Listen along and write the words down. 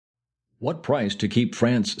What price to keep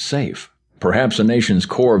France safe? Perhaps a nation's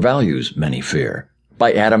core values, many fear.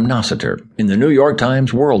 By Adam Nossiter in the New York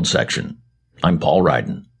Times World section. I'm Paul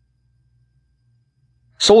Ryden.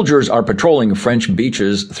 Soldiers are patrolling French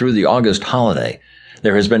beaches through the August holiday.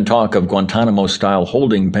 There has been talk of Guantanamo-style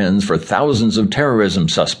holding pens for thousands of terrorism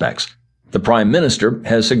suspects. The Prime Minister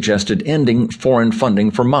has suggested ending foreign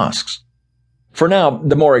funding for mosques. For now,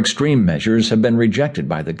 the more extreme measures have been rejected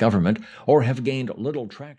by the government or have gained little traction.